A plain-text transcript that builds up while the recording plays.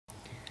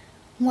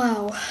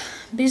Wow,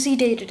 busy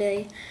day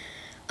today.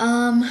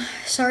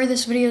 Sorry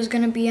this video is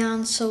gonna be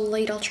on so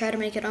late. I'll try to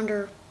make it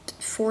under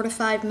 4 to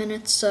 5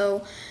 minutes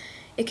so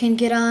it can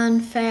get on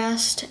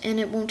fast and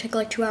it won't take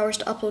like 2 hours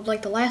to upload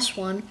like the last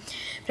one.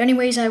 But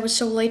anyways, I was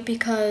so late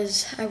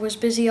because I was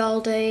busy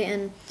all day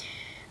and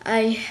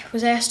I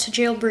was asked to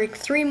jailbreak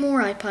 3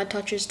 more iPod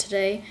touches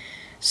today.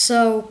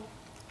 So,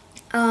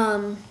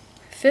 my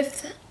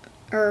 4th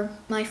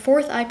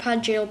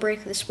iPod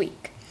jailbreak this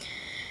week.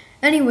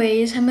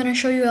 Anyways, I'm going to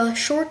show you a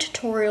short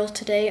tutorial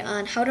today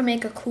on how to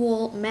make a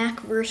cool Mac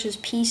versus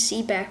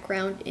PC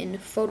background in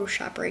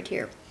Photoshop right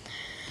here.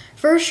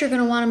 First, you're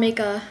going to want to make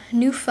a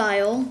new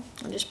file.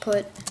 I'll just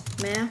put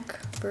Mac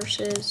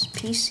versus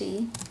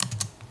PC.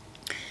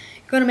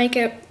 You're going to make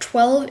it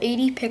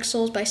 1280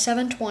 pixels by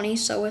 720,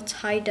 so it's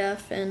high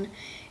def and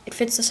it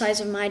fits the size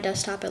of my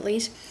desktop at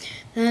least.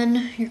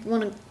 Then you're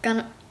gonna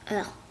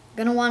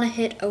want to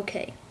hit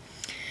OK.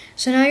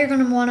 So now you're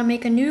going to want to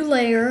make a new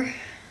layer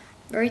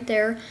right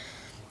there,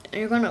 and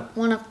you're going to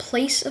want to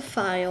place a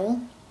file.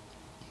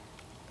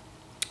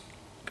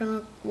 You're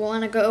going to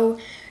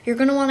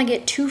want to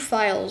get 2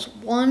 files,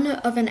 one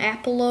of an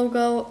Apple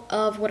logo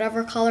of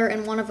whatever color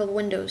and one of a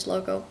Windows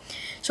logo.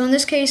 So in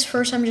this case,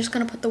 first I'm just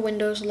going to put the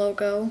Windows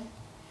logo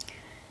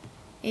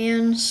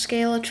and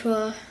scale it to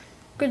a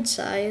good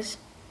size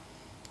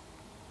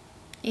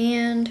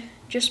and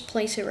just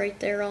place it right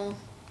there.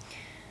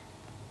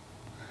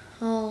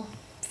 I'll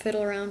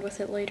fiddle around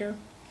with it later,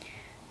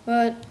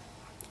 but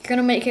you're going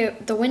to make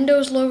it the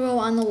Windows logo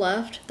on the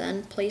left,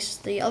 then place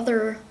the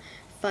other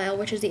file,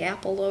 which is the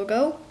Apple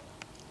logo.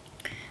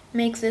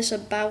 Make this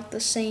about the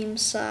same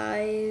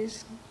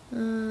size,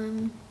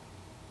 a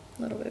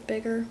little bit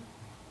bigger.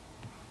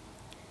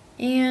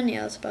 And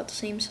yeah, it's about the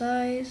same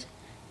size.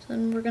 So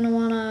then we're going to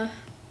want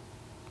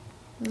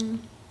to,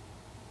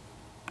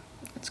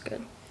 that's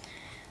good.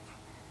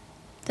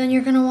 Then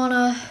you're going to want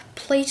to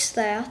place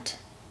that.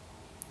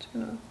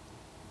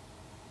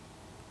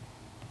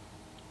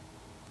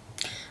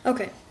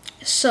 Okay,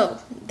 so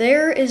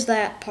there is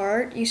that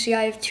part. You see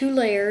I have 2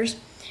 layers,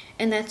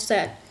 and that's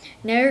that.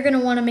 Now you're going to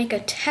want to make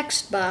a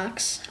text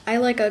box. I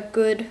like a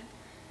good,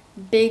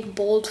 big,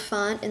 bold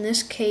font. In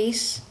this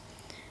case,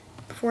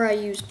 before I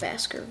used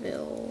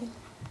Baskerville,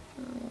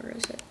 where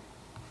is it?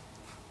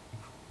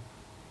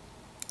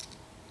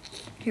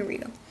 Here we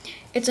go.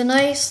 It's a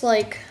nice,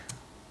 like,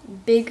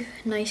 big,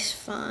 nice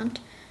font.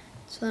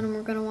 So then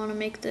we're going to want to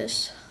make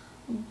this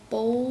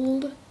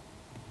bold.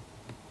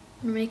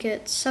 Make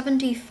it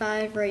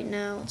 75 right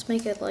now. Let's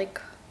make it like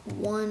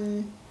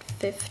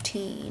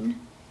 115.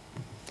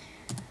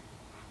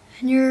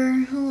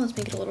 And let's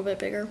make it a little bit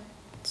bigger.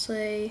 Let's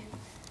say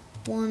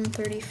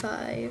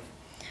 135.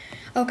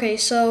 Okay,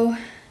 so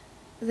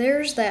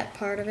there's that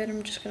part of it.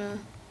 I'm just gonna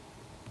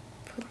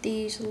put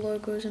these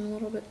logos in a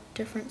little bit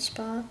different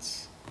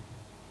spots.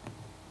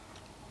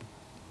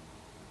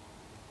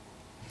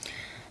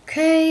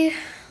 Okay,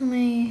 let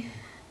me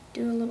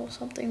do a little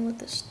something with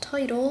this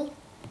title.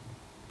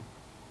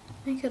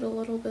 Make it a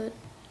little bit,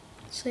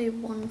 say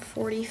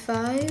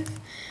 145.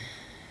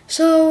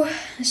 So,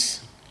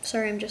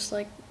 sorry, I'm just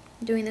like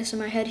doing this in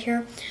my head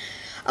here.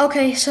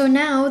 Okay, so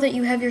now that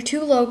you have your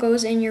 2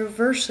 logos and your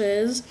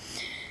verses,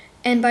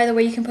 and by the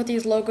way, you can put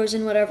these logos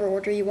in whatever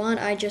order you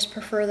want. I just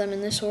prefer them in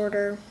this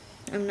order.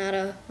 I'm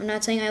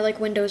not saying I like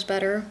Windows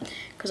better,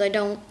 because I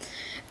don't.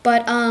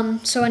 But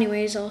so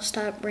anyways, I'll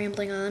stop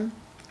rambling on.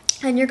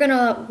 And you're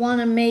gonna want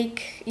to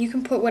make, you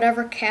can put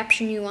whatever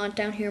caption you want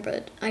down here,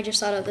 but I just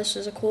thought this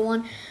is a cool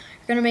one.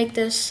 You're gonna make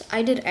this,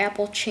 I did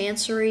Apple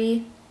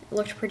Chancery, it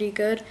looked pretty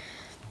good.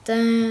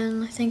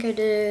 Then I think I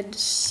did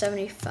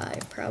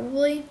 75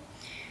 probably.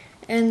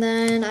 And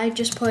then I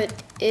just put,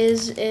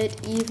 is it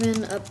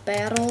even a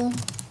battle? ?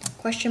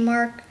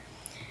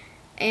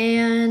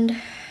 And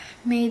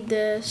made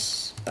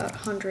this about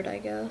 100, I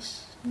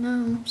guess.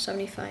 No,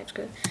 75 is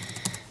good.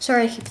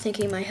 Sorry, I keep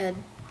thinking in my head.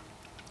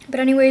 But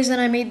anyways, then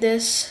I made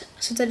this,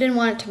 since I didn't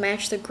want it to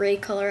match the gray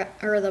color,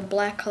 or the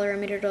black color, I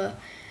made it a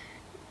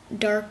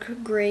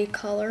dark gray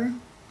color,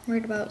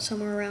 right about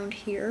somewhere around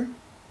here.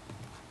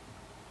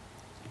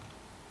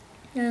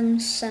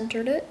 And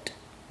centered it.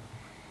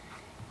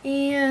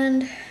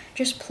 And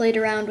just played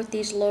around with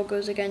these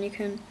logos again. You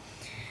can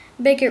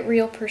make it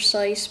real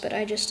precise, but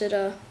I just did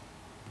no,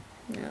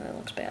 that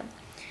looks bad.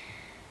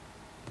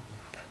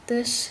 Put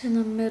this in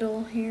the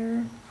middle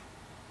here.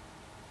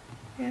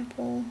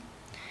 Apple.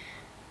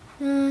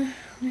 Let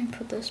me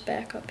put this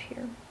back up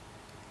here.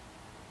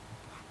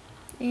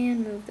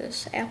 And move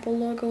this Apple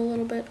logo a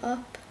little bit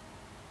up.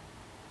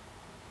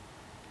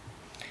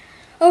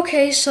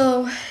 Okay,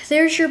 so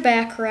there's your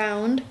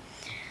background.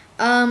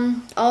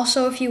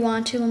 Also, if you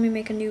want to, let me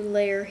make a new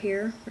layer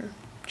here, or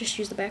just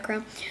use the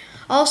background.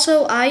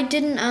 Also, I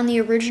didn't on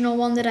the original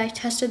one that I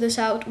tested this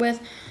out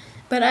with,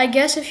 but I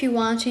guess if you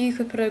want to, you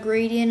could put a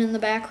gradient in the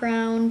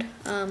background.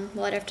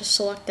 Well, I'd have to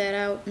select that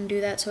out and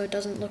do that so it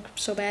doesn't look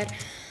so bad.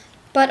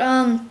 But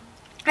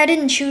I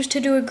didn't choose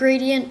to do a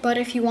gradient, but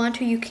if you want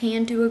to, you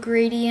can do a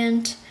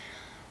gradient.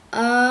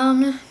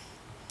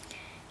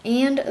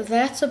 And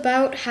that's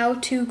about how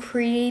to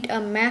create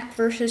a Mac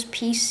versus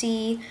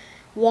PC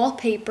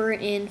wallpaper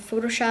in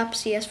Photoshop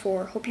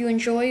CS4. Hope you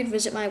enjoyed.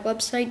 Visit my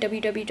website,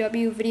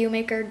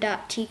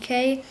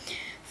 www.videomaker.tk.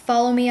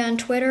 Follow me on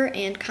Twitter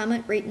and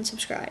comment, rate, and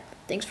subscribe.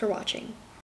 Thanks for watching.